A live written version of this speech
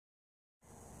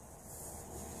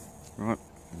Right,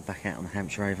 I'm back out on the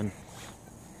Hampshire Avon.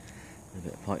 A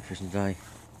bit of pike fishing today.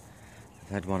 I've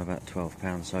had one about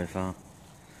 £12 so far,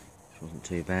 which wasn't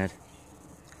too bad.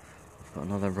 I've got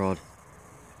another rod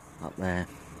up there,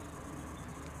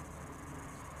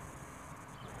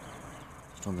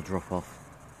 just on the drop off.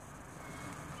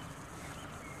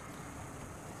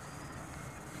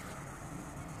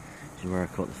 This is where I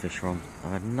caught the fish from.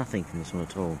 I've had nothing from this one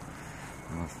at all.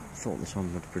 And I thought this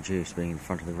one would produce being in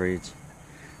front of the reeds,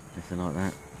 anything like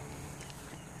that.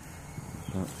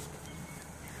 But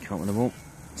can't win them all.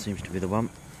 Seems to be the one.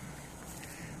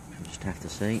 We'll just have to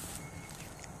see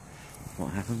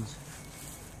what happens.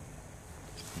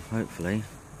 And hopefully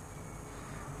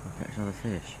we'll catch another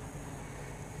fish.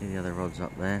 See the other rods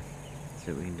up there.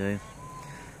 See what we can do.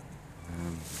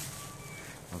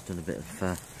 I was doing a bit of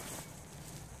trying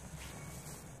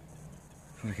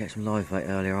to catch some live bait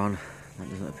earlier on. That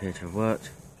doesn't appear to have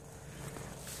worked.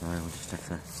 So we'll just have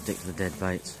to stick to the dead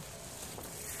baits.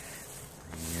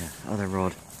 The other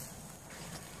rod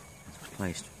is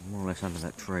placed more or less under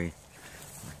that tree,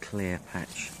 a clear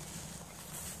patch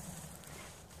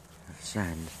of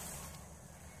sand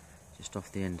just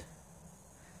off the edge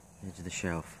of the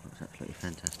shelf. Looks absolutely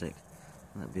fantastic.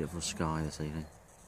 That beautiful sky this evening.